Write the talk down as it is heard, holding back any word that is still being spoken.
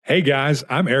Hey guys,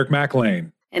 I'm Eric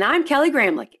McLean. And I'm Kelly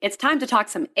Gramlich. It's time to talk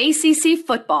some ACC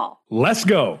football. Let's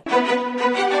go.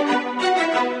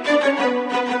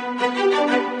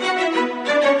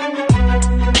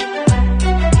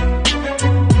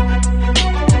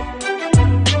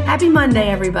 Happy Monday,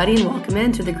 everybody, and welcome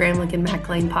into the Gramlich and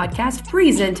McLean podcast,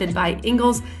 presented by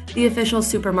Ingles, the official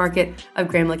supermarket of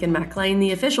Gramlich and McLean,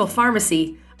 the official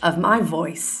pharmacy of my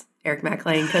voice, Eric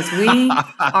McLean, because we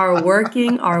are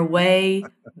working our way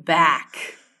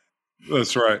back.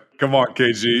 That's right. Come on,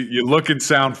 KG. You look and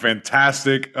sound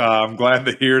fantastic. I'm glad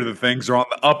to hear that things are on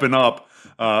the up and up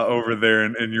over there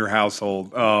in your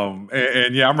household.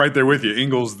 And yeah, I'm right there with you.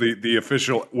 Ingles, the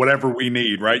official, whatever we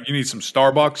need, right? You need some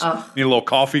Starbucks, need a little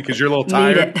coffee because you're a little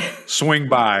tired. Swing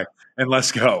by and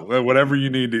let's go. Whatever you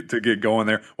need to get going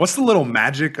there. What's the little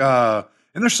magic?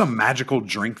 And there's some magical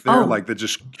drink there, like that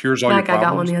just cures all your problems. I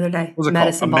got one the other day. What was it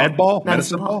medicine called? Ball.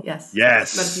 Medicine ball? Yes.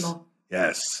 Medicine ball.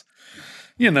 Yes.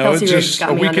 You know, Kelsey it's just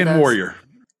a weekend warrior.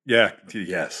 Yeah.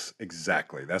 Yes,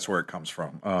 exactly. That's where it comes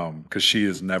from. Because she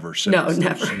is never sick. No,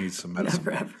 never. She needs some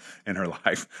medicine in her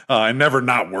life. And never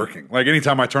not working. Like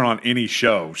anytime I turn on any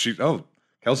show,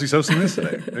 Kelsey's hosting this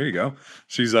today. There you go.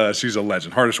 She's a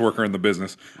legend. Hardest worker in the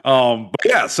business. But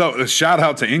yeah, so shout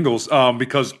out to Ingles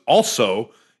because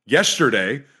also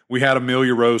yesterday we had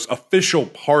Amelia Rose official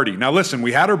party. Now listen,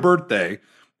 we had her birthday.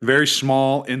 Very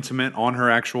small, intimate on her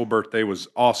actual birthday. Was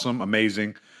awesome,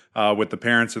 amazing with the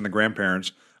parents and the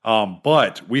grandparents.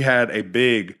 But we had a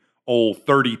big old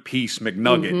 30-piece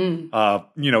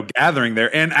McNugget, gathering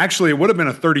there. And actually, it would have been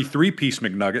a 33-piece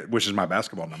McNugget, which is my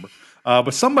basketball number.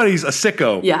 But somebody's a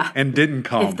sicko and didn't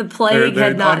come. If the plague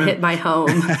had not hit my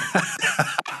home,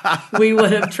 we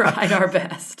would have tried our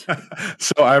best.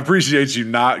 So I appreciate you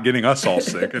not getting us all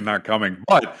sick and not coming.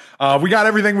 But we got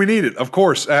everything we needed, of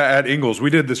course, at Ingles.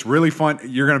 We did this really fun.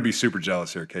 You're going to be super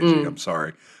jealous here, KG. I'm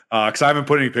sorry. Because I haven't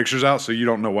put any pictures out, so you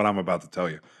don't know what I'm about to tell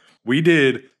you. We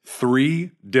did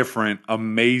 3 different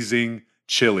amazing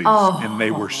chilies, and they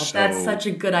were that's such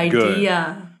a good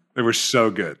idea. They were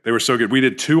so good. We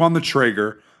did 2 on the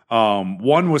Traeger.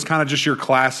 One was kind of just your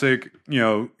classic,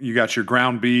 you got your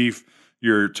ground beef,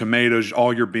 your tomatoes,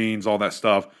 all your beans, all that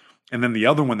stuff. And then the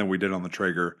other one that we did on the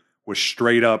Traeger was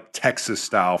straight up Texas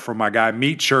style from my guy,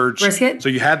 Meat Church. Brisket? So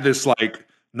you had this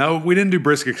no, we didn't do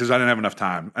brisket because I didn't have enough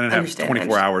time. I didn't have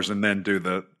 24 hours and then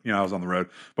do I was on the road.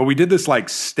 But we did this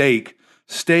steak,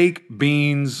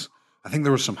 beans. I think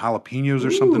there was some jalapenos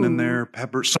or something in there,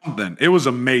 pepper, something. It was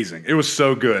amazing. It was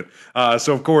so good.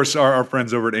 So, of course, our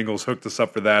friends over at Ingles hooked us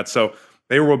up for that. So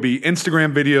there will be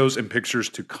Instagram videos and pictures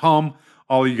to come.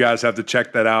 All of you guys have to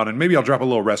check that out. And maybe I'll drop a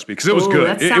little recipe because it was good.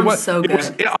 That sounds so good. It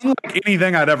was unlike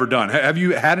anything I'd ever done. Have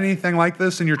you had anything like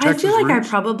this in your Texas roots? I feel like roots? I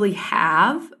probably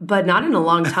have, but not in a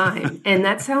long time. And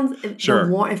that sounds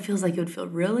sure. It feels like it would feel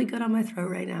really good on my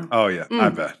throat right now. Oh, yeah. I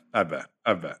bet.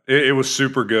 It was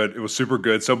super good. It was super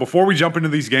good. So before we jump into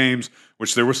these games,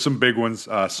 which there was some big ones,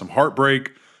 some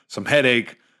heartbreak, some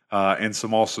headache, and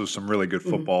some really good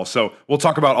football. So we'll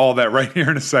talk about all that right here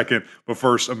in a second. But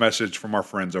first, a message from our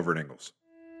friends over at Ingles.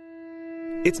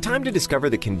 It's time to discover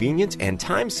the convenience and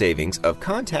time savings of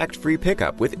contact-free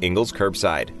pickup with Ingles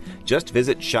Curbside. Just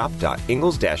visit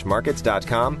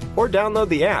shop.ingles-markets.com or download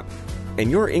the app.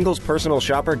 And your Ingles personal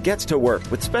shopper gets to work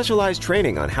with specialized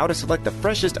training on how to select the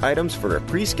freshest items for a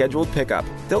pre-scheduled pickup.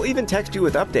 They'll even text you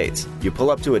with updates. You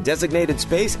pull up to a designated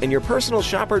space and your personal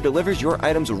shopper delivers your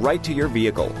items right to your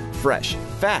vehicle. Fresh,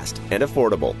 fast, and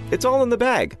affordable. It's all in the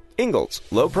bag. Ingles.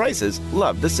 Low prices.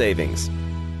 Love the savings.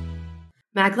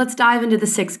 Mac, let's dive into the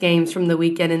 6 games from the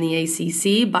weekend in the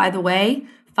ACC. By the way,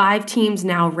 5 teams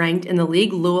now ranked in the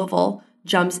league. Louisville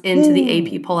jumps into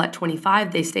the AP poll at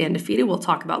 25. They stay undefeated. We'll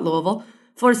talk about Louisville.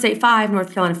 Florida State 5,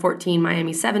 North Carolina 14,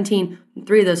 Miami 17.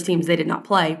 3 of those teams they did not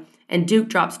play. And Duke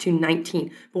drops to 19.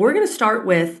 But we're going to start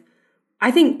with,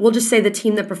 I think we'll just say the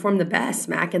team that performed the best,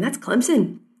 Mac, and that's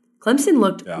Clemson. Clemson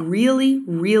looked really,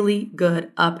 really good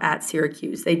up at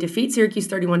Syracuse. They defeat Syracuse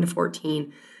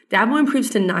 31-14. Dabo improves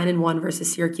to 9-1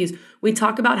 versus Syracuse. We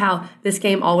talk about how this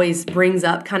game always brings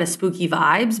up kind of spooky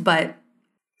vibes, but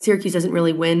Syracuse doesn't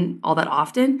really win all that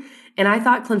often. And I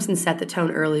thought Clemson set the tone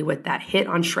early with that hit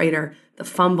on Schrader, the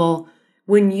fumble.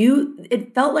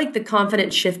 It felt like the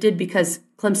confidence shifted because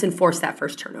Clemson forced that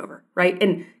first turnover, right?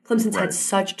 And Clemson's had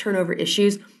such turnover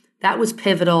issues. That was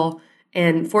pivotal,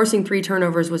 and forcing 3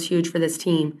 turnovers was huge for this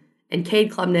team. And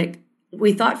Cade Klubnik,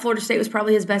 we thought Florida State was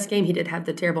probably his best game. He did have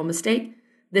the terrible mistake.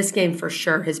 This game, for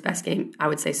sure, his best game, I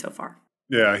would say, so far.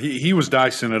 Yeah, he was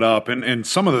dicing it up. And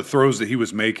some of the throws that he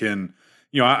was making,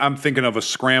 I'm thinking of a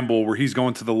scramble where he's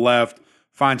going to the left,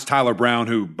 finds Tyler Brown,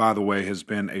 who, by the way, has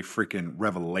been a freaking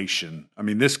revelation. I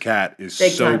mean, this cat is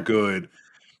Big so time. good.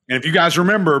 And if you guys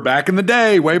remember back in the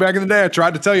day, way back in the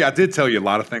day, I did tell you a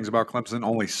lot of things about Clemson.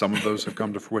 Only some of those have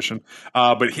come to fruition.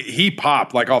 But he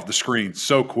popped like off the screen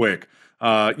so quick.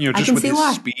 Just with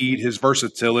his speed, his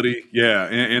versatility. Yeah.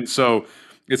 And so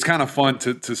it's kind of fun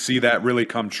to see that really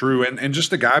come true. And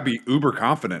just the guy be uber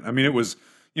confident. I mean, it was,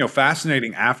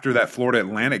 fascinating after that Florida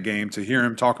Atlantic game to hear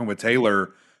him talking with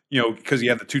Taylor, because he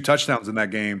had the 2 touchdowns in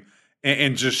that game.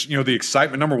 And just, the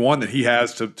excitement, number one, that he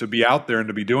has to be out there and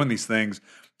to be doing these things.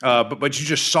 But you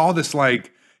just saw this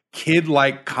like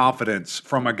kid-like confidence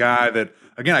from a guy that,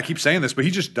 again, I keep saying this, but he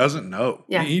just doesn't know.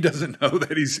 Yeah. He doesn't know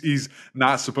that he's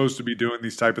not supposed to be doing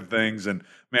these type of things. And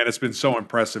man, it's been so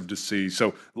impressive to see.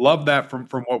 So love that from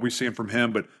what we've seen from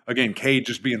him. But again, Cade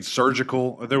just being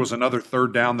surgical. There was another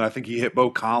 3rd down that I think he hit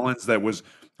Bo Collins that was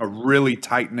a really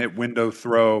tight-knit window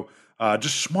throw.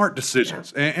 Just smart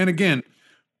decisions. Yeah. And again,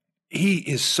 he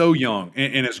is so young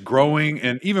and is growing.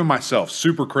 And even myself,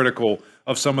 super critical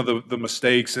of some of the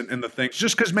mistakes and the things,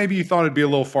 just because maybe you thought it'd be a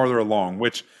little farther along,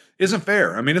 which isn't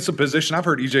fair. I mean, it's a position. I've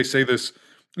heard EJ say this,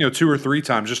 2 or 3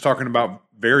 times, just talking about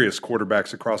various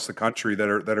quarterbacks across the country that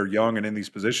are young and in these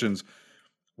positions.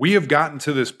 We have gotten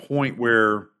to this point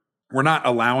where we're not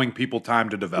allowing people time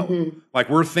to develop. Mm-hmm. Like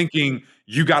we're thinking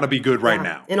you got to be good right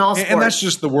now. In all sports. And that's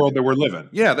just the world that we're living.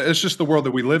 Yeah, it's just the world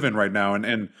that we live in right now.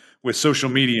 And with social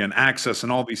media and access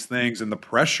and all these things and the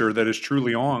pressure that is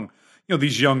truly on,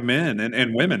 these young men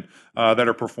and women that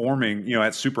are performing,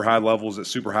 at super high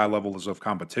levels of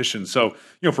competition. So,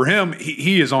 for him,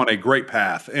 he is on a great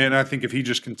path. And I think if he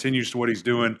just continues to what he's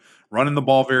doing, running the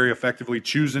ball very effectively,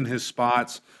 choosing his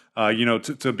spots,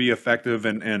 to be effective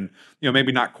and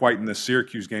maybe not quite in the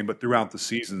Syracuse game, but throughout the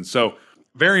season. So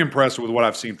very impressed with what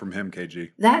I've seen from him,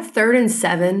 KG. That 3rd and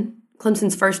 7,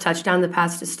 Clemson's first touchdown, the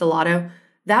pass to Stellato,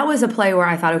 that was a play where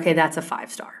I thought, okay, that's a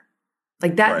 5-star.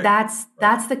 Like that, right.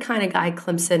 That's the kind of guy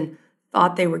Clemson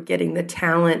thought they were getting, the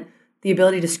talent, the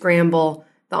ability to scramble,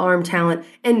 the arm talent,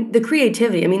 and the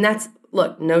creativity. I mean,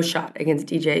 no shot against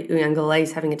DJ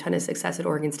Uiagalelei having a ton of success at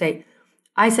Oregon State.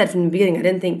 I said from the beginning, I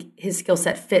didn't think his skill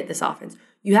set fit this offense.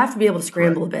 You have to be able to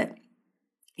scramble a bit.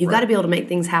 You've got to be able to make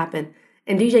things happen.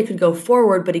 And DJ could go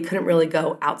forward, but he couldn't really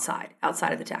go outside of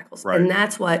the tackles. Right. And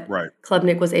that's what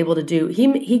Klubnik was able to do.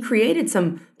 He created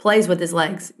some plays with his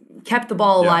legs, kept the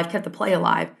ball alive, kept the play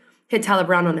alive, hit Tyler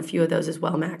Brown on a few of those as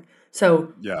well, Mac.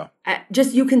 So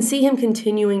just you can see him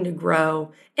continuing to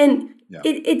grow. And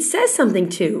it says something,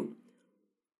 too.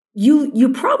 You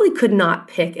probably could not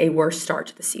pick a worse start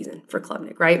to the season for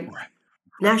Klubnik, right?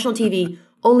 National TV,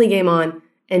 only game on,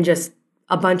 and just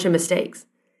a bunch of mistakes.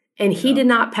 And he did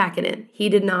not pack it in. He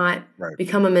did not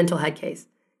become a mental head case.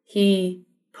 He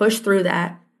pushed through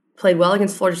that, played well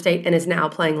against Florida State, and is now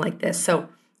playing like this. So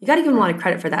you got to give him a lot of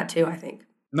credit for that too, I think.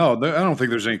 No, I don't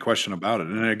think there's any question about it.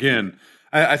 And again,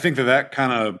 I think that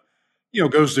kind of,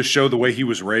 goes to show the way he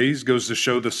was raised, goes to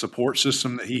show the support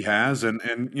system that he has and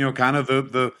kind of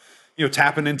the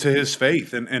tapping into his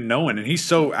faith and knowing. And he's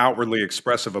so outwardly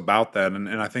expressive about that.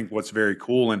 And I think what's very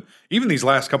cool. And even these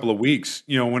last couple of weeks,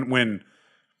 when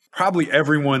probably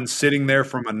everyone's sitting there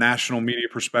from a national media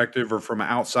perspective or from an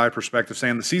outside perspective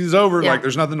saying the season's over, like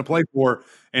there's nothing to play for.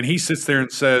 And he sits there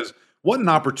and says, what an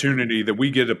opportunity that we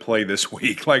get to play this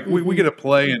week. Like we get to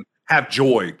play and have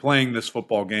joy playing this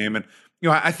football game. And,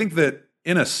 I think that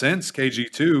in a sense, KG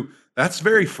too, that's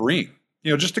very freeing,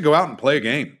 just to go out and play a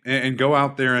game and go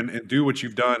out there and do what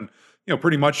you've done,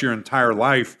 pretty much your entire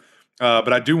life.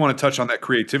 But I do want to touch on that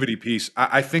creativity piece.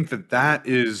 I think that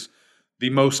is the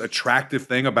most attractive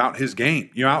thing about his game,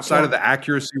 outside of the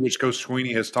accuracy, which Coach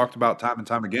Sweeney has talked about time and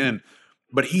time again,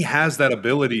 but he has that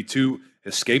ability to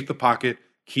escape the pocket,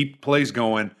 keep plays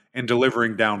going, and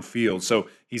delivering downfield. So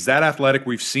he's that athletic.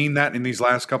 We've seen that in these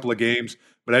last couple of games.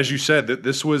 But as you said, that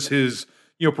this was his,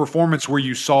 performance where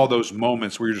you saw those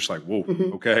moments where you're just like, whoa,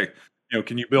 okay.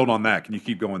 Can you build on that? Can you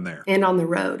keep going there? And on the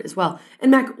road as well. And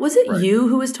Mac, was it you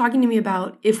who was talking to me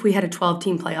about if we had a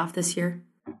 12-team playoff this year?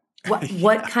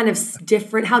 What kind of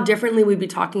how differently we'd be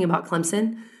talking about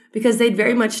Clemson? Because they'd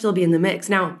very much still be in the mix.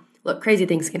 Now, look, crazy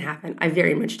things can happen. I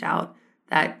very much doubt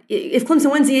that if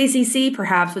Clemson wins the ACC,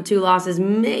 perhaps with 2 losses,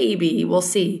 maybe we'll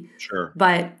see. Sure.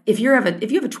 But if you have a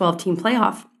 12-team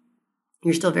playoff,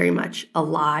 you're still very much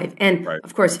alive. And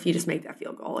of course, if you just make that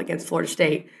field goal against Florida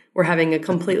State, we're having a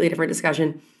completely different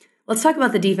discussion. Let's talk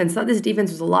about the defense. I thought this defense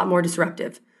was a lot more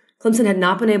disruptive. Clemson had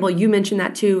not been able, you mentioned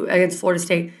that too, against Florida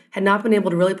State, had not been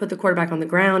able to really put the quarterback on the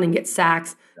ground and get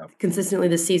sacks consistently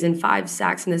this season. 5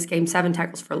 sacks in this game, 7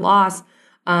 tackles for loss.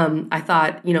 I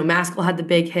thought, Maskell had the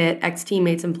big hit. X-Team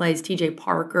made some plays. TJ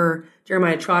Parker,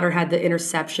 Jeremiah Trotter had the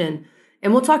interception.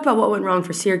 And we'll talk about what went wrong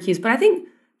for Syracuse. But I think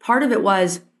part of it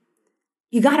was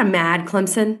you got a mad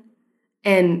Clemson,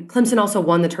 and Clemson also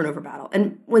won the turnover battle.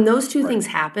 And when those two things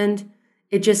happened,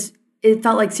 it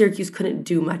felt like Syracuse couldn't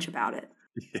do much about it.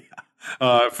 Yeah.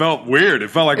 It felt weird. It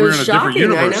felt like we were in a different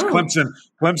universe.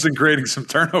 Clemson creating some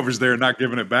turnovers there and not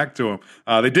giving it back to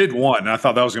them. They did one, and I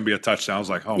thought that was going to be a touchdown. I was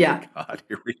like, my God,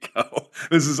 here we go.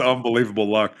 This is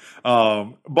unbelievable luck.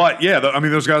 But, yeah,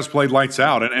 those guys played lights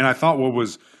out. And I thought what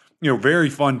was very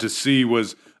fun to see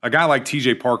was a guy like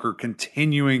TJ Parker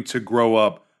continuing to grow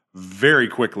up very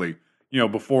quickly,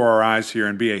 before our eyes here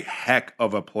and be a heck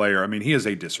of a player. I mean, he is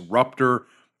a disruptor.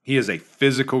 He is a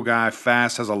physical guy,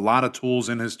 fast, has a lot of tools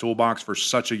in his toolbox for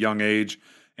such a young age.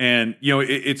 And,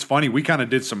 it's funny. We kind of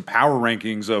did some power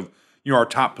rankings of, our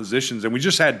top positions, and we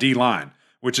just had D-line,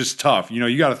 which is tough.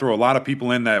 You got to throw a lot of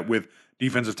people in that with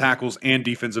defensive tackles and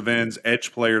defensive ends,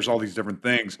 edge players, all these different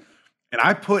things. And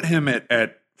I put him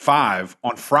at 5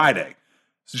 on Friday.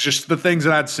 It's just the things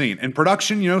that I'd seen. And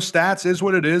production, stats is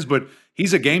what it is, but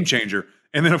he's a game changer.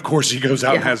 And then, of course, he goes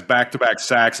out and has back-to-back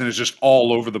sacks and is just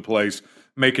all over the place,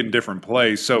 making different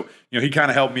plays. So, he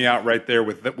kind of helped me out right there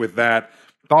with that.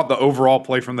 Thought the overall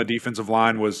play from the defensive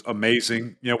line was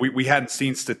amazing. We hadn't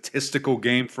seen statistical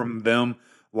game from them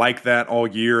like that all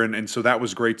year, and so that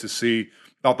was great to see.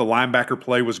 Thought the linebacker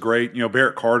play was great.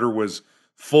 Barrett Carter was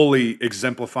fully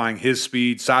exemplifying his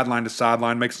speed, sideline to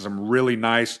sideline, making some really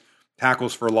nice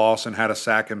tackles for loss and had a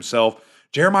sack himself.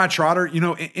 Jeremiah Trotter,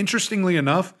 interestingly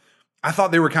enough, I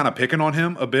thought they were kind of picking on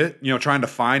him a bit, trying to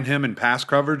find him in pass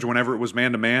coverage whenever it was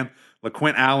man-to-man.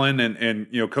 LaQuint Allen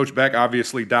and Coach Beck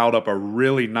obviously dialed up a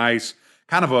really nice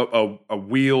kind of a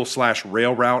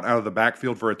wheel/rail route out of the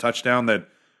backfield for a touchdown that,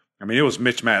 it was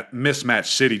mismatch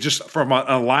city. Just from an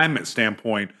alignment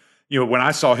standpoint, when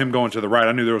I saw him going to the right,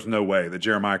 I knew there was no way that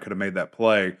Jeremiah could have made that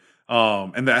play.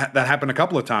 And that happened a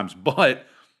couple of times. But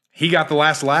he got the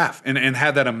last laugh and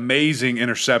had that amazing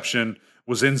interception,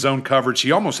 was in zone coverage.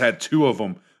 He almost had 2 of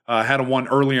them. Had a one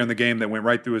earlier in the game that went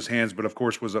right through his hands, but of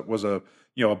course was a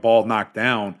ball knocked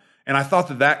down. And I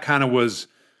thought that kind of was,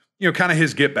 kind of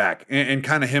his get back and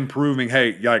kind of him proving,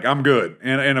 hey, like I'm good.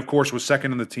 And of course was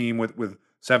second in the team with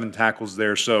 7 tackles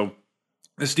there. So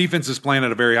this defense is playing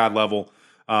at a very high level.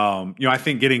 I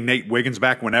think getting Nate Wiggins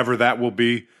back whenever that will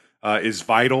be is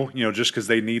vital, just because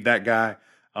they need that guy.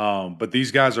 But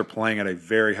these guys are playing at a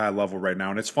very high level right now.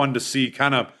 And it's fun to see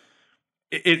kind of,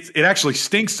 it actually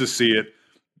stinks to see it,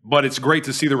 but it's great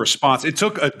to see the response. It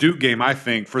took a Duke game, I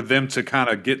think, for them to kind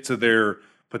of get to their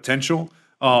potential,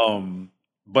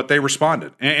 but they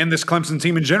responded. And this Clemson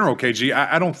team in general, KG,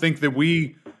 I don't think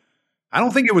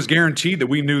it was guaranteed that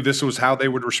we knew this was how they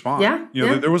would respond.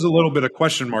 There was a little bit of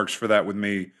question marks for that with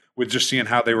me, with just seeing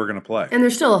how they were going to play. And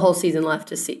there's still a whole season left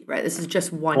to see, right? This is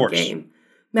just one game.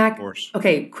 Mac,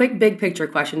 okay, quick big picture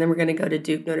question, then we're going to go to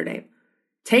Duke, Notre Dame.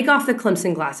 Take off the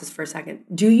Clemson glasses for a second.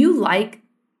 Do you like,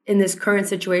 in this current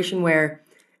situation where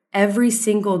every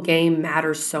single game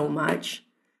matters so much,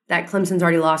 that Clemson's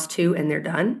already lost 2 and they're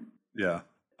done? Yeah.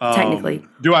 Technically.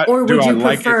 Or would you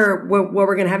prefer what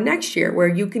we're going to have next year, where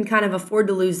you can kind of afford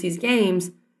to lose these games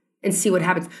and see what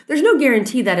happens? There's no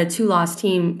guarantee that a 2-loss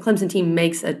team, Clemson team,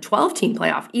 makes a 12-team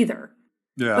playoff either.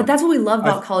 Yeah. But that's what we love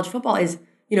about college football is,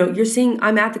 you're seeing,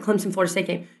 I'm at the Clemson-Florida State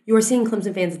game. You are seeing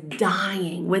Clemson fans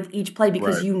dying with each play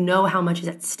because you know how much is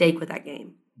at stake with that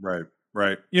game. Right.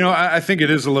 I think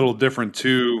it is a little different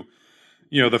too,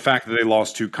 the fact that they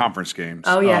lost 2 conference games.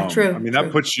 Oh yeah, true.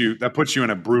 That puts you in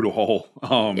a brutal hole.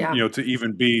 To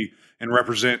even be and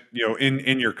represent,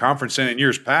 in your conference. And in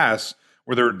years past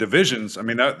where there were divisions,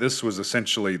 this was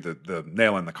essentially the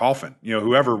nail in the coffin.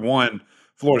 Whoever won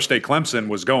Florida State Clemson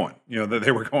was going. That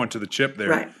they were going to the chip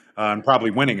there and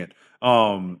probably winning it.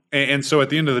 And so at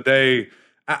the end of the day,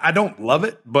 I don't love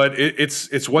it, but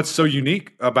it's what's so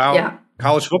unique about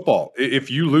college football.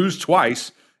 If you lose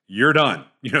twice, you're done.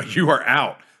 You are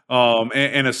out.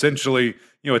 And essentially,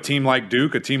 a team like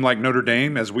Duke, a team like Notre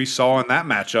Dame, as we saw in that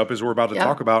matchup, as we're about to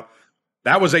talk about,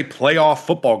 that was a playoff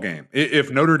football game. If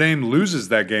Notre Dame loses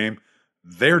that game,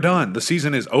 they're done. The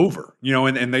season is over.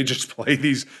 And they just play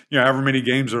these, however many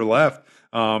games are left,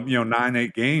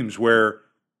 9-8 games where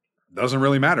it doesn't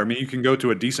really matter. You can go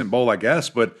to a decent bowl, I guess,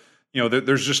 but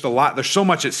there's just a lot. There's so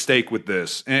much at stake with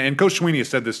this. And Coach Sweeney has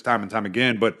said this time and time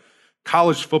again, but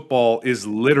college football is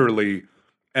literally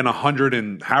an 100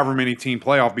 and however many team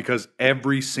playoff because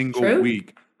every single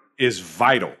week is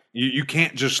vital. You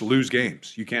can't just lose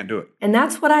games. You can't do it. And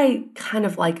that's what I kind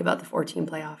of like about the 4-team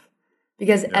playoff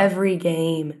because every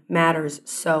game matters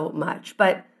so much.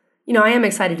 But I am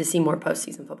excited to see more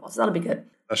postseason football, so that'll be good.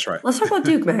 That's right. Let's talk about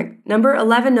Duke, Mac. Number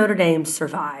 11 Notre Dame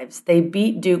survives. They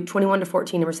beat Duke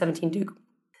 21-14, number 17 Duke.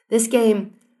 This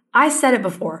game, I said it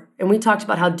before, and we talked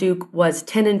about how Duke was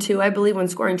 10-2, I believe, when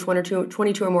scoring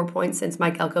 22 or more points since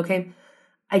Mike Elko came.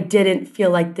 I didn't feel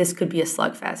like this could be a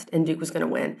slugfest and Duke was going to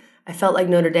win. I felt like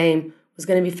Notre Dame was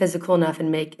going to be physical enough and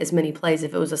make as many plays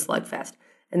if it was a slugfest.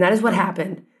 And that is what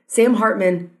happened. Sam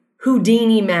Hartman,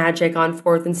 Houdini magic on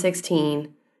 4th and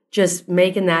 16, just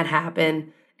making that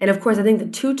happen. And of course, I think the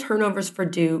 2 turnovers for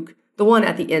Duke, the one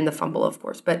at the end, the fumble, of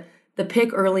course, but the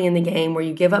pick early in the game where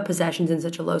you give up possessions in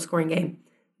such a low-scoring game,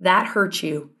 that hurts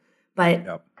you.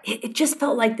 But it just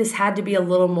felt like this had to be a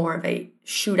little more of a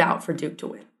shootout for Duke to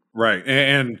win. Right.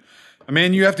 And I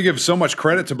mean, you have to give so much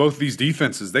credit to both these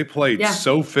defenses. They played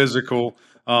so physical.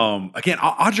 Again,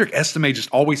 Audric Estime just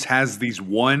always has these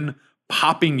one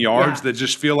popping yards that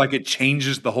just feel like it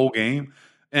changes the whole game.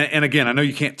 And again, I know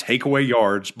you can't take away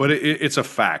yards, but it's a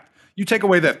fact. You take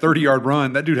away that 30-yard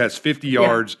run, that dude has 50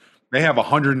 yards. They have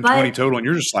 120 total, and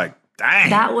you're just like, dang.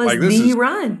 That was the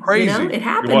run. Crazy. It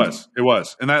happened. It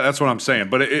was. And that's what I'm saying.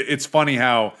 But it's funny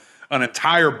how an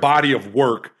entire body of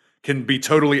work can be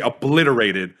totally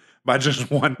obliterated by just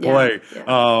one play.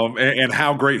 And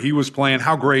how great he was playing,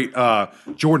 how great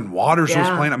Jordan Waters was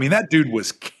playing. I mean, that dude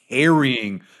was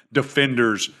carrying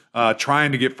defenders,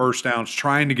 trying to get first downs,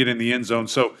 trying to get in the end zone.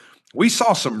 So we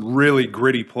saw some really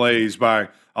gritty plays by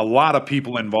a lot of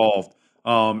people involved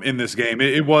in this game.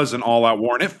 It was an all-out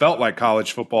war, and it felt like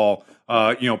college football,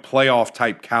 playoff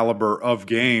type caliber of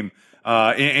game.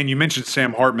 And you mentioned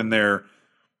Sam Hartman there.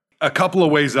 A couple of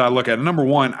ways that I look at it. Number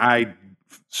one, I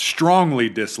strongly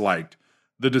disliked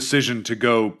the decision to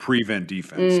go prevent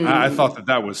defense. I thought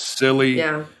that was silly.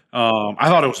 Yeah. I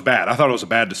thought it was bad. I thought it was a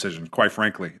bad decision, quite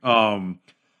frankly,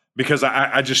 because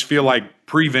I just feel like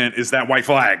prevent is that white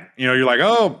flag. You're like,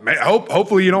 oh, man,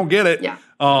 hopefully you don't get it. Yeah.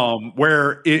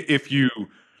 Where if you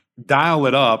dial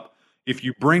it up, if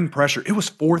you bring pressure, it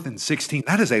was 4th and 16.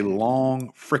 That is a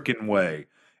long freaking way.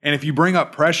 And if you bring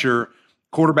up pressure,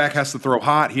 quarterback has to throw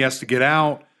hot. He has to get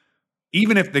out.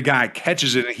 Even if the guy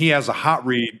catches it and he has a hot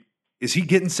read, is he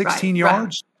getting 16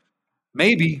 yards?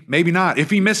 Right. Maybe not. If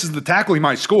he misses the tackle, he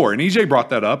might score. And EJ brought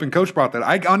that up, and Coach brought that.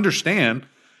 I understand,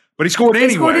 but he scored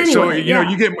anyway. So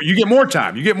you get more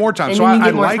time. You get more time. And so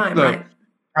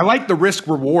I like the risk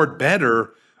reward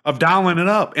better of dialing it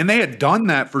up. And they had done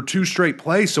that for 2 straight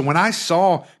plays. So when I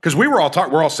saw, because we're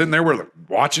all sitting there, we're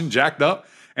watching, jacked up.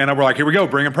 And we're like, here we go,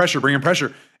 bringing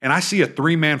pressure. And I see a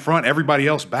 3-man front, everybody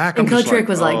else back. And Coach Rick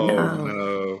was like,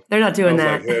 no, they're not doing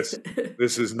that. Like,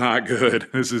 this is not good.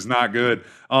 This is not good.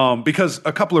 Because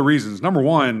a couple of reasons. Number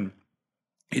one,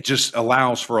 it just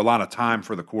allows for a lot of time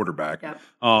for the quarterback. Yep.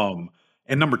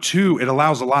 And number two, it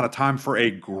allows a lot of time for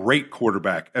a great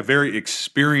quarterback, a very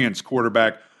experienced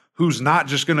quarterback who's not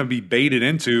just going to be baited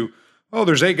into, oh,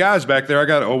 there's 8 guys back there.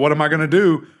 What am I going to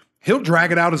do? He'll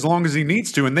drag it out as long as he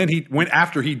needs to. And then he went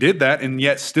after he did that, and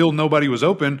yet still nobody was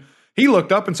open. He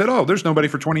looked up and said, oh, there's nobody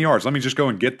for 20 yards. Let me just go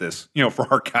and get this, for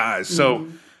our guys. So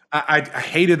I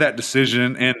hated that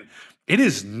decision. And it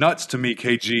is nuts to me,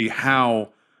 KG, how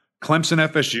Clemson,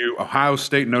 FSU, Ohio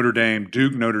State, Notre Dame,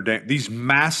 Duke, Notre Dame, these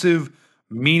massive,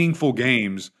 meaningful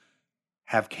games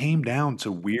have came down to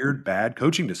weird, bad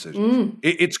coaching decisions.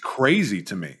 It's crazy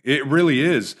to me. It really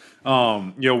is.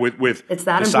 With it's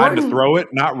that deciding important to throw it,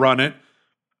 not run it,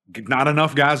 not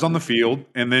enough guys on the field,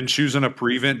 and then choosing a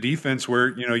prevent defense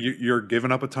where you're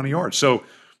giving up a ton of yards. So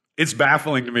it's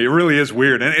baffling to me. It really is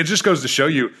weird, and it just goes to show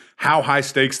you how high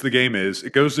stakes the game is.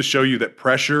 It goes to show you that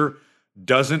pressure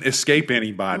doesn't escape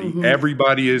anybody.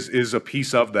 Everybody is a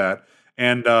piece of that,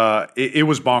 and it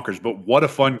was bonkers. But what a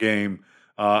fun game.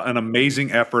 An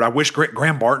amazing effort. I wish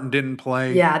Graham Barton didn't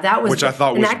play. Yeah, that was, which I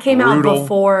thought was that came brutal. out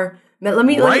before. Let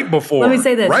me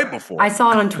say this. Right before. I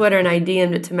saw it on Twitter and I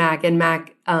DM'd it to Mac, and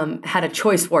Mac had a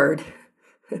choice word.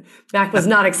 Mac was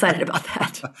not excited about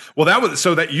that. Well, that was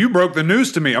so that you broke the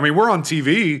news to me. I mean, we're on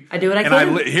TV. I do what I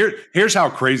can. Here's how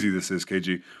crazy this is,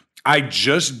 KG. I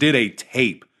just did a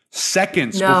tape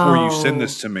seconds before you send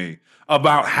this to me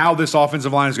about how this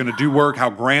offensive line is going to do work, how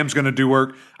Graham's going to do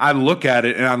work. I look at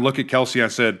it and I look at Kelsey. I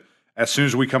said, as soon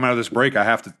as we come out of this break,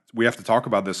 we have to talk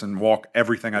about this and walk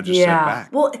everything I just said back.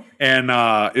 Well, and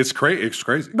it's crazy. It's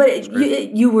crazy. But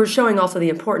you were showing also the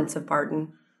importance of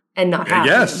Barton and not having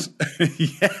him. Yes,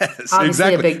 Obviously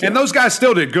exactly. A big deal. And those guys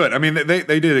still did good. I mean, they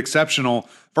did exceptional.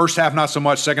 First half, not so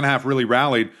much. Second half, really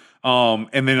rallied. And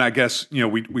then I guess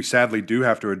we sadly do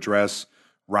have to address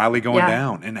Riley going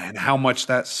down and how much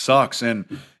that sucks. And,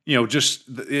 just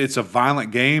it's a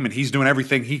violent game and he's doing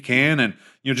everything he can. And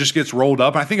just gets rolled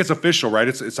up. I think it's official, right?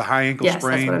 It's a high ankle sprain.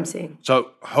 That's what I'm seeing.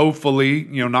 So hopefully,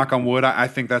 knock on wood, I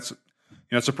think that's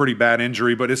it's a pretty bad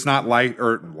injury, but it's not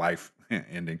life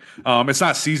ending. It's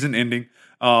not season ending.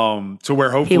 To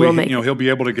where hopefully he'll be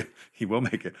able to get. He will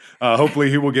make it. Hopefully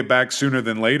he will get back sooner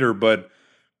than later. But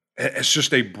it's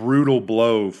just a brutal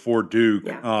blow for Duke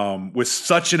with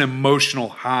such an emotional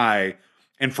high,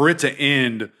 and for it to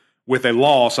end with a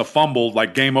loss, a fumble,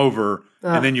 like game over,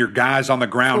 and then your guy's on the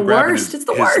ground grabbing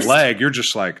his leg. You're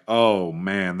just like, oh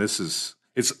man,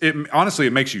 honestly,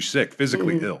 it makes you sick,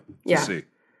 physically ill to see.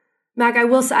 Mac, I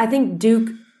will say, I think Duke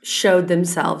showed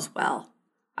themselves well.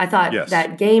 I thought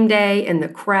that game day and the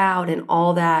crowd and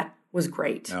all that was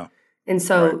great. Yeah. And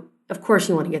so, of course,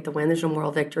 you want to get the win. There's no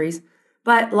moral victories.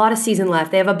 But a lot of season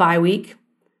left. They have a bye week.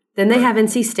 Then they have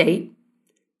NC State.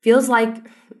 Feels like,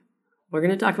 we're going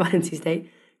to talk about NC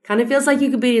State. Kind of feels like you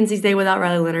could beat NC State without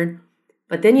Riley Leonard.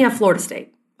 But then you have Florida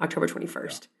State, October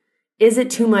 21st. Yeah. Is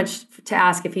it too much to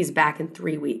ask if he's back in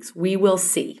 3 weeks? We will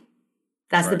see.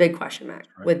 That's the big question, Mac,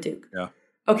 with Duke. Yeah.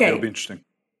 Okay. It'll be interesting.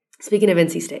 Speaking of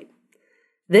NC State.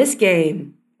 This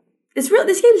game's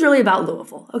really about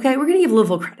Louisville. Okay, we're going to give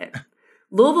Louisville credit.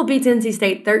 Louisville beats NC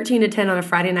State 13-10 on a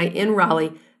Friday night in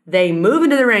Raleigh. They move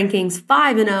into the rankings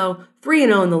 5-0,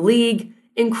 3-0 in the league.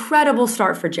 Incredible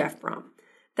start for Jeff Brom.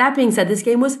 That being said, this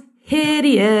game was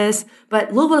hideous,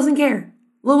 but Louisville doesn't care.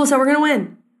 Louisville said, we're going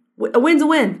to win. A win's a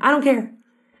win. I don't care.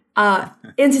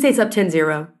 NC State's up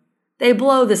 10-0. They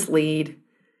blow this lead.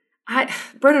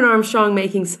 Brennan Armstrong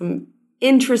making some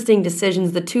interesting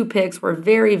decisions. The 2 picks were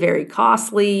very, very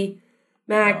costly.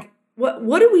 Mac,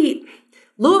 what do we...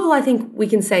 Louisville, I think we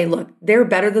can say, look, they're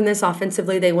better than this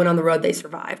offensively. They went on the road. They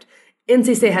survived.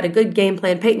 NC State had a good game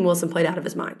plan. Peyton Wilson played out of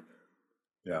his mind.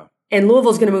 Yeah. And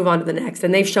Louisville's going to move on to the next,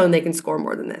 and they've shown they can score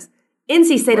more than this.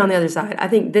 NC State on the other side, I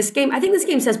think this game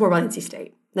says more about NC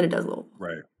State than it does Louisville.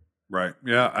 Right.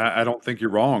 Yeah, I don't think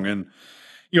you're wrong. And,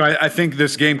 I think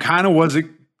this game kind of was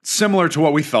similar to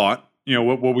what we thought.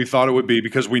 What we thought it would be,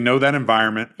 because we know that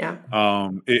environment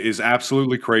it is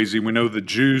absolutely crazy. We know the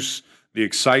juice, the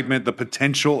excitement, the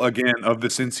potential, again, of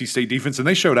this NC State defense. And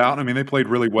they showed out. I mean, they played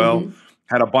really well,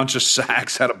 had a bunch of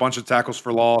sacks, had a bunch of tackles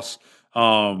for loss,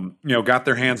 got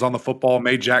their hands on the football,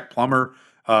 made Jack Plummer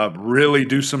really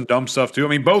do some dumb stuff too. I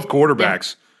mean, both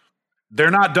quarterbacks,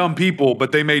 they're not dumb people,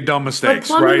 but they made dumb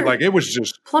mistakes, right? Like, it was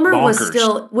just Plummer bonkers. Was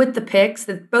still, with the picks,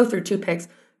 both are 2 picks,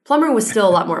 Plummer was still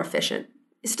a lot more efficient.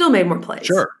 He still made more plays.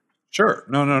 Sure.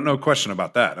 No question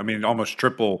about that. I mean, almost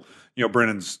triple,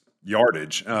 Brennan's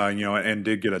yardage, and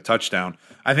did get a touchdown.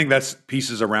 I think that's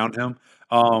pieces around him.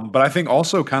 But I think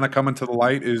also kind of coming to the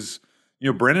light is,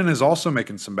 Brennan is also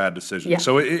making some bad decisions. Yeah.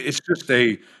 So it's just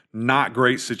a not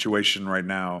great situation right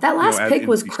now. That last pick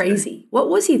was crazy. What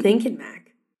was he thinking, Mac?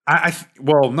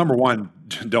 Well, number one,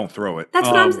 don't throw it. That's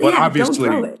what I'm saying. Yeah, obviously,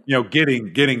 don't throw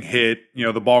it. Getting hit,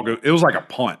 the ball goes. It was like a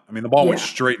punt. I mean, the ball went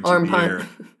straight into Arm the punt.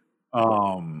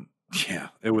 air.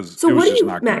 It was. So it what was do just you,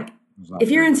 not Mac? good. If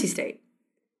you're NC State,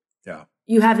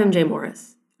 you have MJ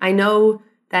Morris. I know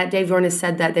that Dave Dorn has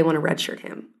said that they want to redshirt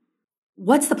him.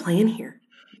 What's the plan here?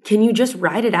 Can you just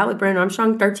ride it out with Brennan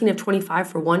Armstrong, 13 of 25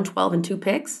 for 112 and 2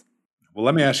 picks? Well,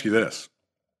 let me ask you this.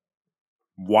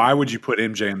 Why would you put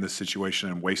MJ in this situation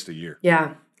and waste a year?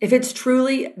 Yeah. If it's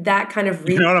truly that kind of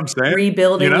you know what I'm saying?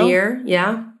 Rebuilding year,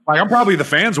 yeah. Like, I'm probably the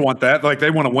fans want that. Like, they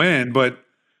want to win. But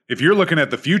if you're looking at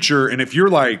the future and if you're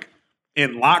like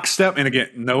in lockstep, and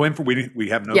again, no info, we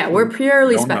have no. Yeah, clue, we're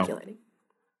purely speculating.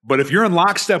 But if you're in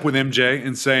lockstep with MJ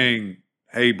and saying,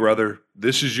 hey, brother,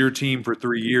 this is your team for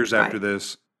 3 years after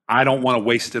this, I don't want to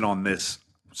waste it on this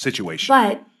situation.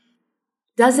 But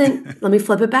let me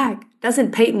flip it back.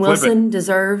 Doesn't Peyton Wilson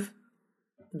deserve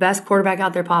the best quarterback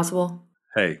out there possible?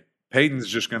 Hey, Peyton's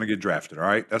just going to get drafted, all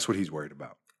right? That's what he's worried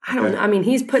about. I don't know. I mean,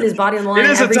 he's putting his body on the line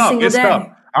every single day. Tough.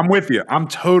 I'm with you. I'm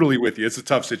totally with you. It's a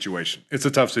tough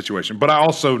situation. But I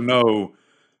also know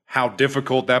how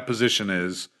difficult that position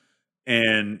is.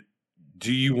 And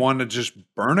do you want to just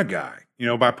burn a guy,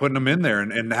 by putting him in there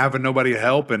and having nobody to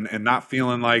help and not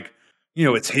feeling like,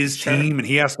 it's his team and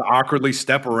he has to awkwardly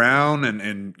step around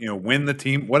and win the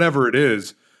team, whatever it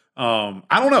is. I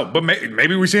don't know, but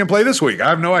maybe we see him play this week. I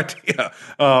have no idea,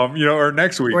 or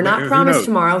next week. We're not promised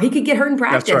tomorrow. He could get hurt in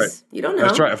practice. That's right. You don't know.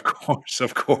 That's right. Of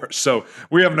course. So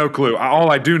we have no clue. All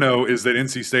I do know is that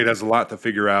NC State has a lot to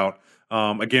figure out.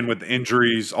 Again, with the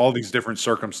injuries, all these different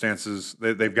circumstances,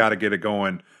 they've got to get it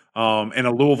going. And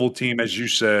a Louisville team, as you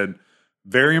said,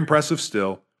 very impressive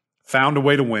still, found a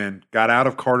way to win, got out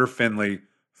of Carter Finley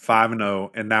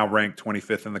 5-0, and now ranked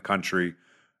 25th in the country.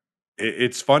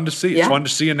 It's fun to see. It's fun to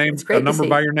see a number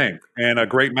by your name, and a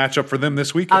great matchup for them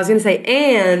this weekend. I was going to say,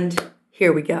 and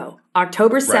here we go.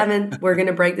 October 7th, we're going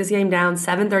to break this game down,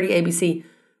 7:30 ABC.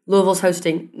 Louisville's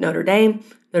hosting Notre Dame.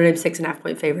 Notre Dame's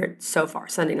 6.5-point favorite so far,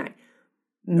 Sunday night.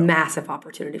 Massive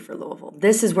opportunity for Louisville.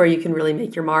 This is where you can really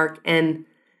make your mark. And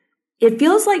it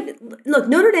feels like, look,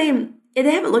 Notre Dame, they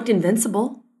haven't looked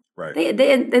invincible. Right.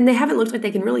 They haven't looked like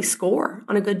they can really score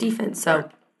on a good defense. So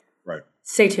right.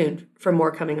 Stay tuned for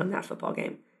more coming on that football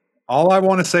game. All I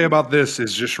want to say about this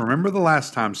is just remember the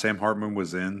last time Sam Hartman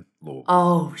was in Louisville.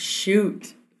 Oh,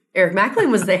 shoot. Eric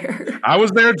Macklin was there. I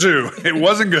was there too. It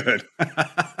wasn't good.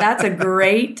 That's a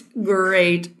great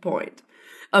point.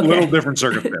 Okay. Little different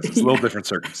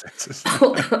circumstances.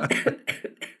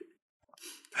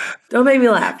 Don't make me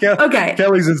laugh. Okay.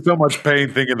 Kelly's in so much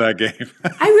pain thinking that game.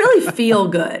 I really feel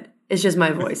good. It's just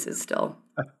my voice is still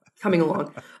coming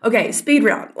along. Okay, speed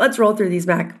round. Let's roll through these,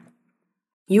 Mac.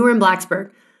 You were in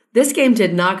Blacksburg. This game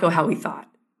did not go how we thought.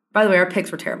 By the way, our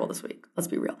picks were terrible this week. Let's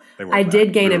be real. I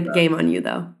did gain a game on you,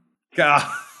 though. God,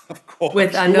 of course.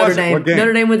 With Notre Dame.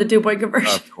 Notre Dame with a 2-point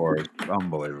conversion. Of course.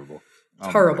 Unbelievable.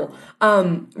 Terrible.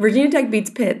 Virginia Tech beats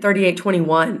Pitt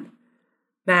 38-21.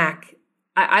 Mac,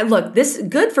 I look, this is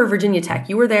good for Virginia Tech.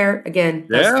 You were there, again,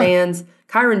 those fans.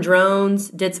 Kyron Drones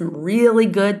did some really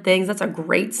good things. That's a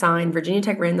great sign. Virginia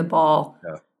Tech ran the ball.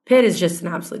 Yeah. Pitt is just an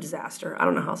absolute disaster. I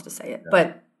don't know how else to say it,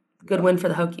 but good win for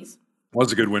the Hokies.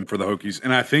 Was a good win for the Hokies.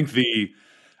 And I think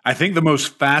the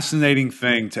most fascinating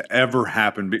thing to ever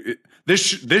happen, this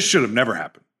should have never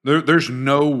happened. There's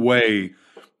no way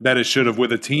that it should have,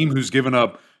 with a team who's given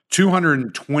up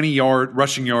 220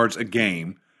 rushing yards a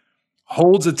game,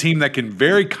 holds a team that can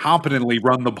very competently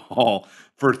run the ball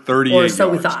for 38 yards.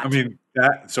 We thought. I mean,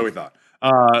 so we thought.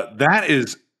 That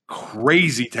is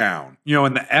crazy town.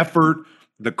 And the effort,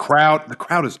 the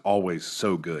crowd is always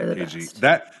so good, KG.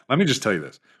 Let me just tell you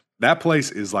this. That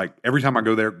place is like, every time I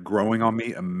go there, growing on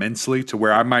me immensely to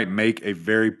where I might make a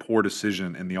very poor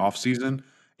decision in the offseason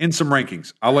in some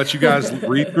rankings. I'll let you guys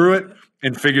read through it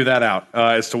and figure that out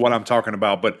as to what I'm talking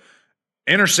about. But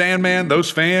Enter Sandman,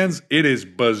 those fans, it is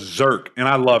berserk, and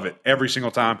I love it every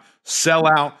single time.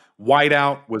 Sellout,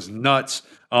 whiteout was nuts,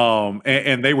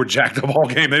 and they were jacked up all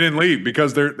game. They didn't leave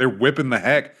because they're whipping the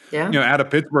heck out of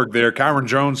Pittsburgh there. Kyron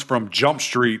Jones from Jump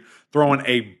Street throwing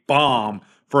a bomb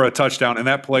for a touchdown, and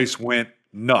that place went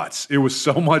nuts. It was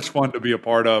so much fun to be a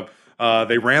part of.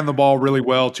 They ran the ball really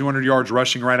well, 200 yards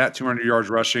rushing, right at 200 yards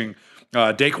rushing.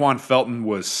 Daquan Felton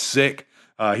was sick.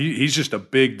 He's just a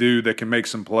big dude that can make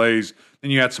some plays. Then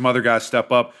you had some other guys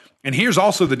step up. And here's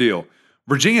also the deal.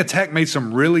 Virginia Tech made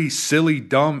some really silly,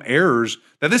 dumb errors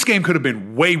that this game could have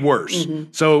been way worse. Mm-hmm.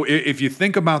 So if you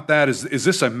think about that, is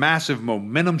this a massive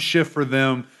momentum shift for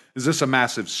them? Is this a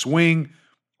massive swing?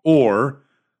 Or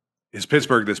is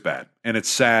Pittsburgh this bad? And it's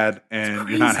sad and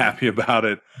you're not happy about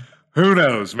it. Who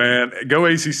knows, man? Go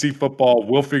ACC football.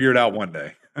 We'll figure it out one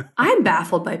day. I'm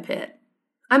baffled by Pitt.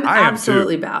 I'm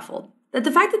absolutely baffled. That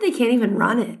the fact that they can't even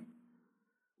run it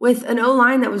with an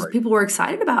O-line that was people were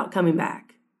excited about coming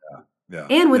back. Yeah.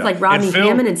 And with like Rodney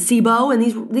Hammond and Sebo and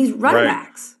these running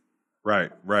backs. Right.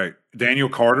 Daniel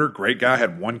Carter, great guy,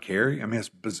 had one carry. I mean,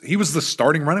 he was the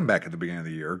starting running back at the beginning of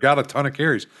the year. Got a ton of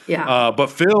carries. Yeah. But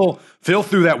Phil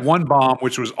threw that one bomb,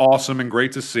 which was awesome and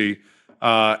great to see,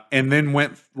 and then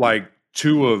went like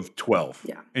 2 of 12.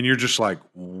 Yeah. And you're just like,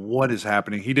 what is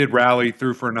happening? He did rally,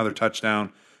 threw for another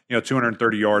touchdown,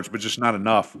 230 yards, but just not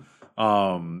enough.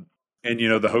 And,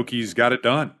 the Hokies got it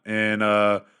done.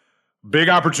 And big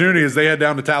opportunity as they head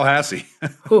down to Tallahassee.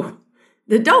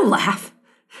 Don't laugh.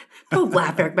 Don't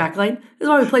laugh, Eric Backlane. This is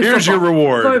why we play football. Here's your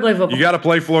reward. This is why we play football. You got to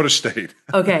play Florida State.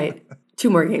 Okay, 2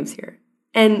 more games here.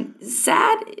 And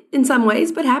sad in some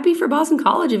ways, but happy for Boston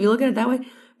College if you look at it that way.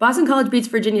 Boston College beats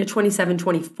Virginia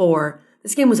 27-24.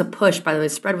 This game was a push, by the way. The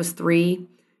spread was 3.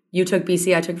 You took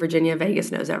BC, I took Virginia. Vegas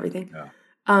knows everything. Yeah.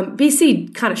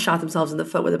 BC kind of shot themselves in the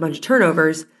foot with a bunch of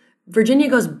turnovers. Virginia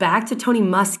goes back to Tony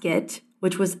Muskett,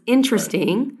 which was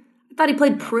interesting. Right. I thought he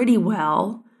played pretty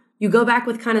well. You go back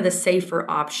with kind of the safer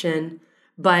option.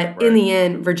 But in the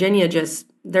end, Virginia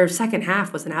their second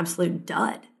half was an absolute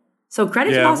dud. So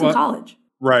credit to Boston College.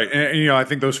 Right. And, I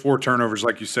think those 4 turnovers,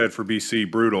 like you said, for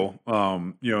BC, brutal,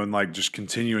 and like just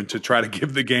continuing to try to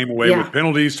give the game away with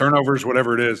penalties, turnovers,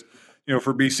 whatever it is,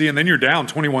 for BC. And then you're down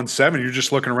 21-7. You're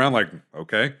just looking around like,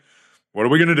 okay, what are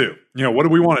we going to do? What do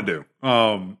we want to do?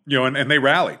 And they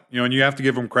rally, and you have to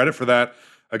give them credit for that.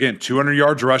 Again, 200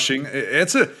 yards rushing.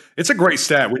 It's a great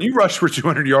stat. When you rush for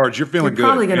 200 yards, you're feeling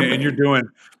good. And you're doing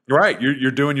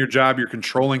You're doing your job. You're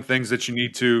controlling things that you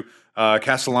need to.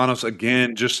 Castellanos,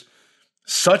 again, just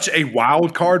such a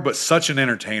wild card, but such an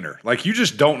entertainer. Like, you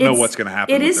just don't know what's going to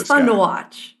happen. It is fun to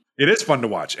watch. It is fun to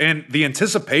watch. And the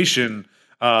anticipation,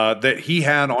 that he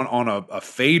had on a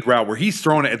fade route where he's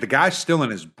throwing it at the guy still in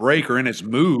his break or in his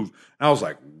move. And I was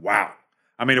like, wow.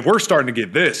 I mean, if we're starting to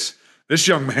get this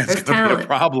young man's going to be a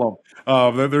problem.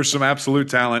 There's some absolute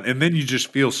talent. And then you just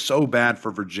feel so bad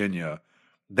for Virginia.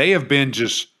 They have been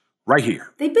just right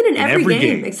here. They've been in every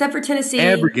game except for Tennessee.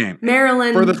 Every game.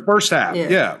 Maryland. For the first half.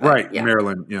 Yeah, right. Yeah.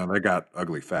 Maryland, they got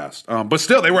ugly fast. But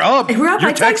still, they were up. You're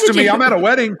texting me. I'm at a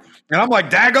wedding, and I'm like,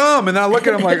 daggum. And then I look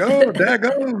at them like, oh,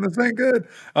 daggum. This ain't good.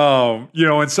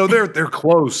 And so they're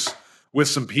close with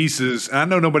some pieces. And I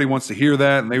know nobody wants to hear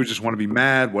that, and they just want to be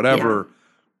mad, whatever. Yeah.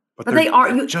 But they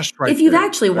are just right. If you've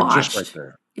actually watched, just right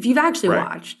there. If you've actually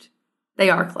watched, they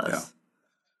are close.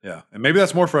 Yeah, and maybe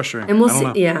that's more frustrating. And we'll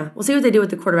see. Yeah, we'll see what they do with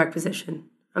the quarterback position.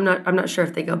 I'm not sure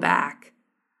if they go back.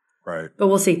 Right. But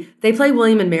we'll see. They play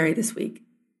William and Mary this week.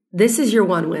 This is your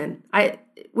one win.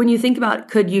 When you think about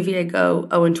could UVA go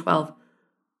 0-12,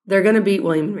 they're going to beat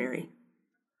William and Mary.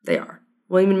 They are.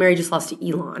 William and Mary just lost to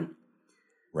Elon.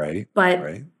 Right.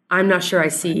 But I'm not sure I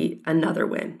see another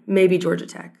win. Maybe Georgia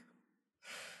Tech.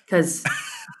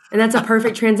 And that's a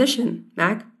perfect transition,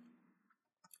 Mac,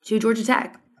 to Georgia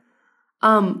Tech.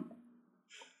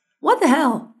 What the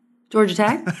hell, Georgia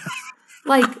Tech?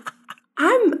 Like,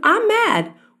 I'm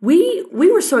mad. We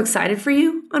were so excited for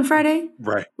you on Friday.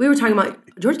 Right. We were talking about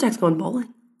Georgia Tech's going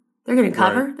bowling. They're going to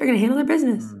cover. Right. They're going to handle their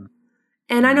business. Mm.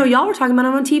 And I know y'all were talking about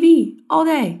them on TV all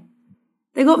day.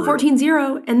 They go up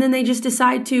 14-0, and then they just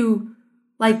decide to,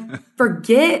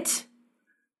 forget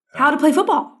how to play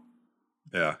football.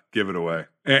 Yeah, give it away.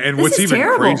 And what's even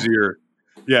crazier,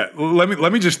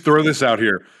 let me just throw this out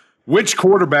here. Which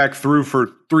quarterback threw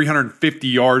for 350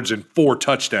 yards and 4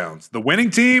 touchdowns? The winning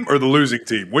team or the losing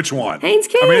team? Which one? Haynes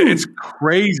King. I mean, it's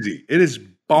crazy. It is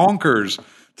bonkers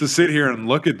to sit here and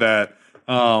look at that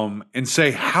and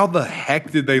say, how the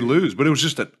heck did they lose? But it was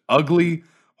just an ugly,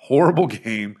 horrible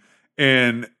game.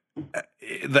 And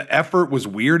the effort was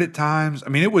weird at times. I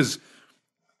mean, it was –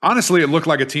 honestly, it looked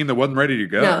like a team that wasn't ready to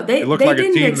go. No, it looked like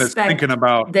a team that's thinking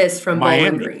about this from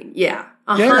Miami. Bowling Green. Yeah,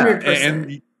 100%.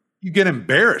 And you get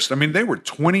embarrassed. I mean, they were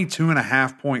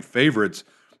 22.5-point favorites,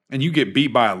 and you get beat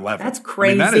by 11. That's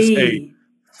crazy. I mean, that is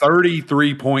a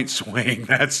 33-point swing.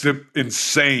 That's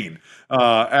insane.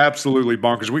 Absolutely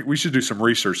bonkers. We should do some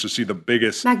research to see the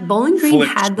biggest. Mac, Bowling Green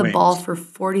had the ball for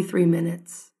 43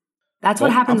 minutes. That's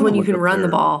what happens when you can run the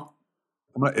ball.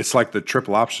 It's like the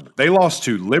triple option. They lost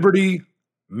to Liberty,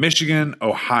 Michigan,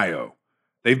 Ohio.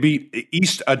 They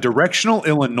beat a directional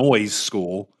Illinois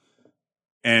school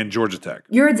and Georgia Tech.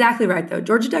 You're exactly right, though.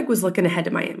 Georgia Tech was looking ahead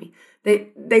to Miami.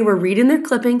 They were reading their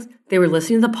clippings. They were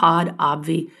listening to the pod,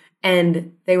 Obvi,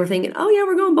 and they were thinking, oh, yeah,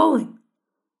 we're going bowling.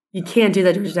 You can't do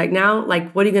that, Georgia Tech. Now,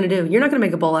 what are you going to do? You're not going to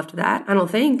make a bowl after that, I don't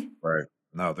think. Right.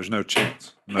 No, there's no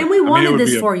chance. No. And we wanted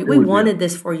this for you. We wanted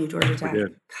this for you, Georgia Tech.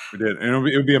 We did. And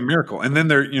it would be a miracle. And then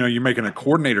you're making a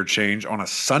coordinator change on a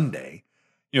Sunday.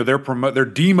 They're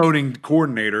demoting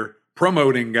coordinator,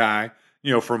 promoting guy,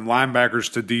 from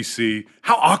linebackers to DC.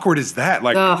 How awkward is that?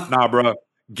 Nah, bro,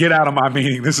 get out of my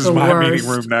meeting. This is my meeting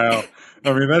room now.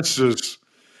 I mean, that's just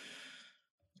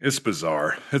 – it's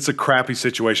bizarre. It's a crappy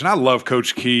situation. I love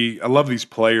Coach Key. I love these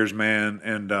players, man,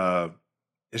 and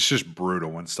it's just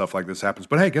brutal when stuff like this happens.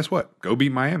 But, hey, guess what? Go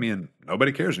beat Miami, and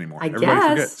nobody cares anymore. Everybody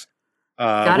forgets.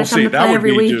 We'll see. That would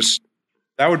be week.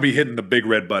 That would be hitting the big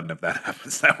red button if that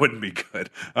happens. That wouldn't be good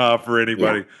for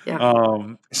anybody.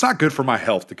 Yeah. It's not good for my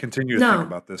health to continue to think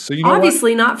about this. So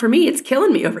obviously not for me. It's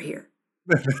killing me over here.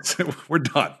 We're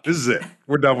done. This is it.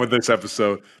 We're done with this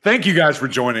episode. Thank you guys for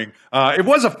joining. It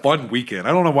was a fun weekend.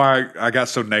 I don't know why I got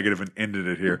so negative and ended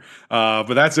it here.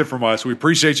 But that's it from us. We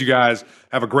appreciate you guys.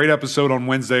 Have a great episode on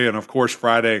Wednesday and, of course,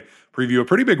 Friday. Preview a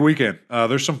pretty big weekend.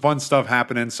 There's some fun stuff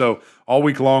happening. So all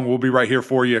week long, we'll be right here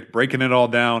for you, breaking it all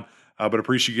down. But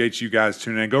appreciate you guys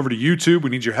tuning in. Go over to YouTube.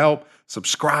 We need your help.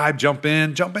 Subscribe, jump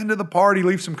into the party,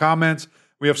 leave some comments.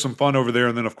 We have some fun over there.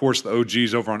 And then, of course, the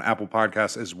OGs over on Apple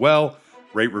Podcasts as well.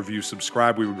 Rate, review,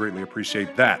 subscribe. We would greatly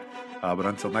appreciate that. But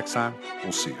until next time,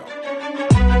 we'll see y'all.